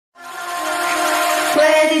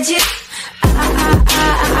Where did you?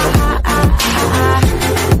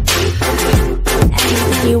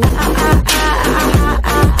 Anything you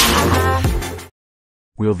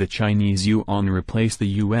Will the Chinese yuan replace the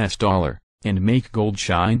US dollar, and make gold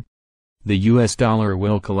shine? The US dollar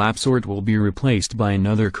will collapse or it will be replaced by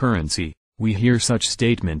another currency. We hear such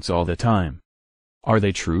statements all the time. Are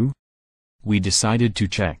they true? We decided to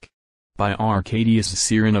check. By Arcadius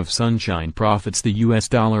Siren of Sunshine Prophets, the US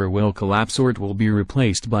dollar will collapse or it will be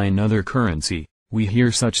replaced by another currency. We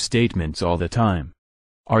hear such statements all the time.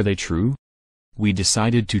 Are they true? We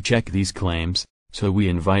decided to check these claims, so we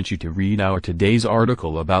invite you to read our today's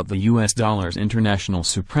article about the US dollar's international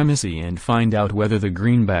supremacy and find out whether the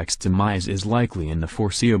greenback's demise is likely in the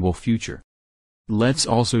foreseeable future. Let's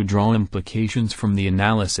also draw implications from the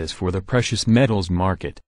analysis for the precious metals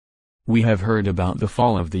market. We have heard about the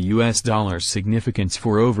fall of the US dollar's significance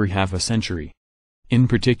for over half a century. In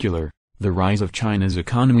particular, the rise of China's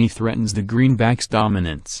economy threatens the greenback's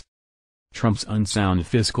dominance. Trump's unsound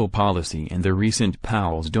fiscal policy and the recent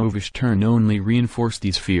Powell's dovish turn only reinforce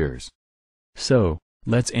these fears. So,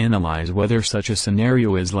 let's analyze whether such a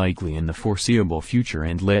scenario is likely in the foreseeable future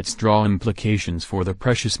and let's draw implications for the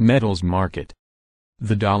precious metals market.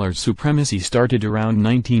 The dollar's supremacy started around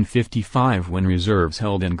 1955 when reserves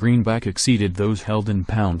held in greenback exceeded those held in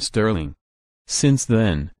pound sterling. Since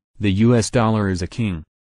then, the US dollar is a king.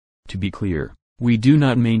 To be clear, we do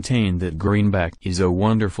not maintain that greenback is a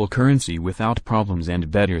wonderful currency without problems and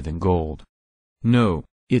better than gold. No,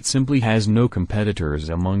 it simply has no competitors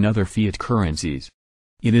among other fiat currencies.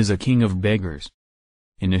 It is a king of beggars.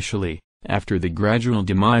 Initially, after the gradual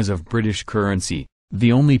demise of British currency,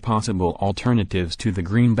 the only possible alternatives to the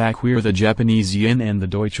greenback were the Japanese yen and the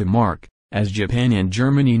Deutsche Mark, as Japan and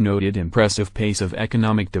Germany noted impressive pace of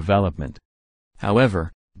economic development.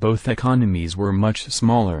 However, both economies were much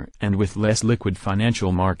smaller and with less liquid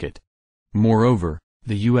financial market. Moreover,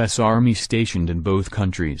 the U.S. Army stationed in both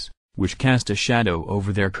countries, which cast a shadow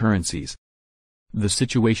over their currencies. The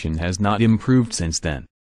situation has not improved since then.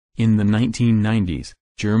 In the 1990s,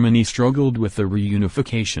 Germany struggled with the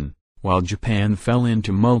reunification, while Japan fell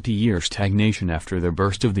into multi-year stagnation after the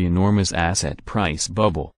burst of the enormous asset price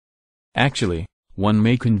bubble. Actually, one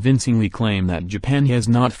may convincingly claim that Japan has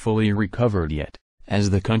not fully recovered yet, as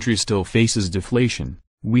the country still faces deflation,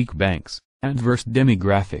 weak banks, adverse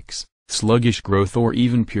demographics, sluggish growth or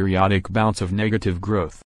even periodic bouts of negative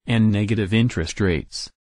growth, and negative interest rates.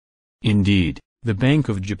 Indeed, the Bank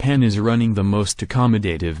of Japan is running the most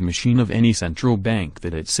accommodative machine of any central bank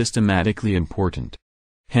that is systematically important.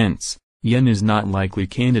 Hence, yen is not likely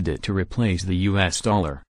candidate to replace the US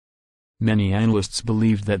dollar. Many analysts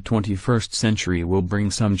believed that 21st century will bring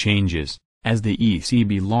some changes, as the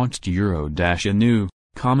ECB launched euro, a new,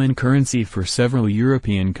 common currency for several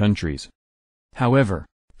European countries. However,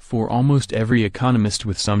 for almost every economist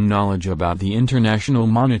with some knowledge about the international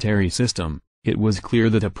monetary system, it was clear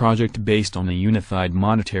that a project based on a unified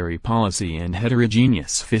monetary policy and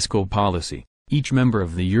heterogeneous fiscal policy, each member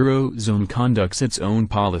of the Eurozone conducts its own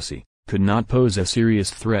policy, could not pose a serious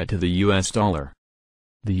threat to the US dollar.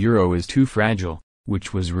 The euro is too fragile,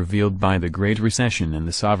 which was revealed by the Great Recession and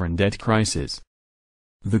the sovereign debt crisis.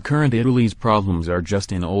 The current Italy's problems are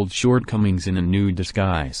just an old shortcomings in a new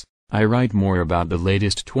disguise. I write more about the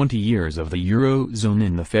latest 20 years of the Eurozone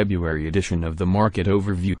in the February edition of the Market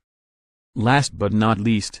Overview. Last but not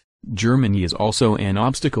least, Germany is also an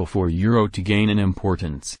obstacle for euro to gain in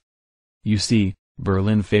importance. You see,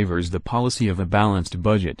 Berlin favors the policy of a balanced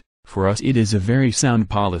budget. For us it is a very sound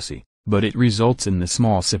policy, but it results in the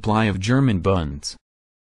small supply of German bonds.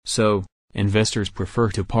 So, investors prefer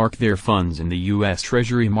to park their funds in the U.S.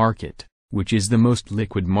 Treasury market, which is the most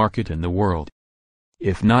liquid market in the world.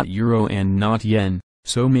 If not euro and not yen,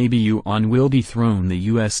 so maybe yuan will dethrone the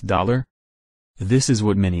US dollar? This is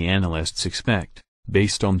what many analysts expect,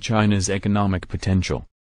 based on China's economic potential.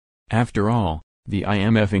 After all, the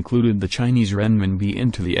IMF included the Chinese renminbi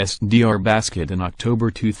into the SDR basket in October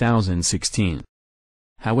 2016.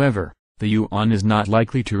 However, the yuan is not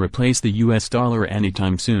likely to replace the US dollar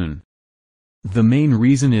anytime soon. The main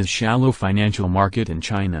reason is shallow financial market in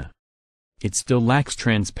China. It still lacks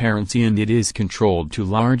transparency and it is controlled to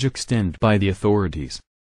large extent by the authorities.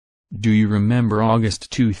 Do you remember August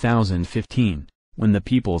 2015, when the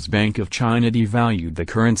People's Bank of China devalued the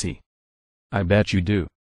currency? I bet you do.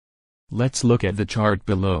 Let's look at the chart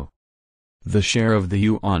below. The share of the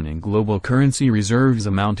yuan in global currency reserves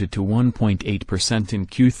amounted to 1.8% in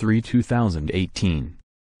Q3 2018.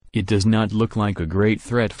 It does not look like a great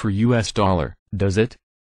threat for US dollar, does it?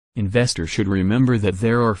 Investors should remember that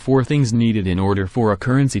there are four things needed in order for a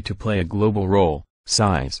currency to play a global role: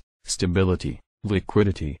 size, stability,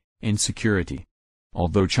 liquidity, and security.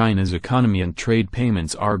 Although China's economy and trade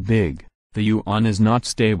payments are big, the yuan is not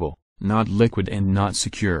stable, not liquid and not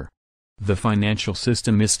secure. The financial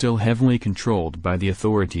system is still heavily controlled by the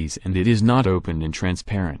authorities and it is not open and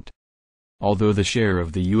transparent. Although the share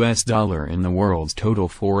of the US dollar in the world's total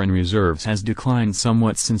foreign reserves has declined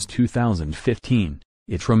somewhat since 2015,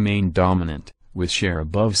 it remained dominant, with share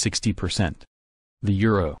above 60%. The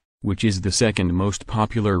euro, which is the second most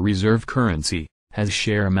popular reserve currency, has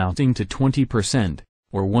share amounting to 20%,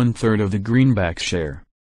 or one-third of the greenback share.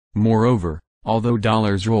 Moreover, although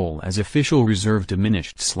dollar's role as official reserve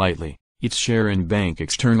diminished slightly, its share in bank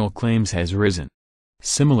external claims has risen.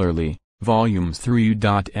 Similarly, volumes through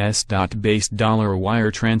U.S.-based dollar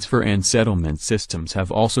wire transfer and settlement systems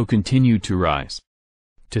have also continued to rise.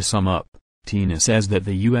 To sum up, Tina says that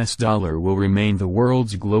the US dollar will remain the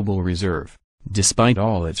world's global reserve, despite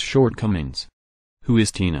all its shortcomings. Who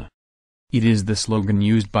is Tina? It is the slogan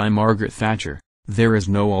used by Margaret Thatcher, "There is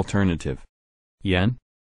no alternative." Yen?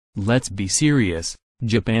 Let's be serious,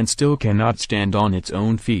 Japan still cannot stand on its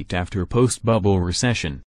own feet after post-bubble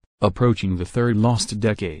recession, approaching the third lost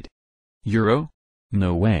decade. Euro?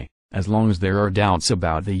 No way, as long as there are doubts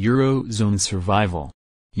about the Eurozone's survival.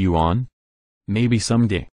 Yuan? Maybe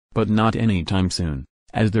someday, but not anytime soon,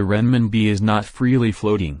 as the renminbi is not freely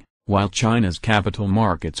floating, while China's capital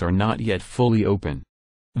markets are not yet fully open.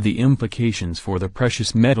 The implications for the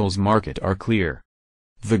precious metals market are clear.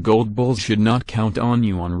 The gold bulls should not count on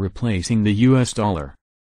yuan replacing the US dollar.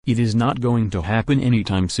 It is not going to happen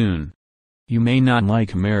anytime soon. You may not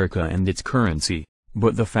like America and its currency,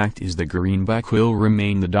 but the fact is the greenback will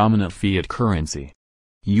remain the dominant fiat currency.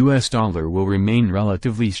 US dollar will remain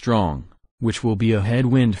relatively strong, which will be a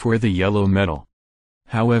headwind for the yellow metal.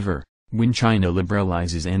 However, when China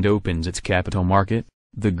liberalizes and opens its capital market,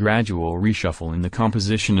 the gradual reshuffle in the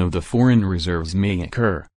composition of the foreign reserves may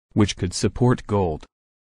occur, which could support gold.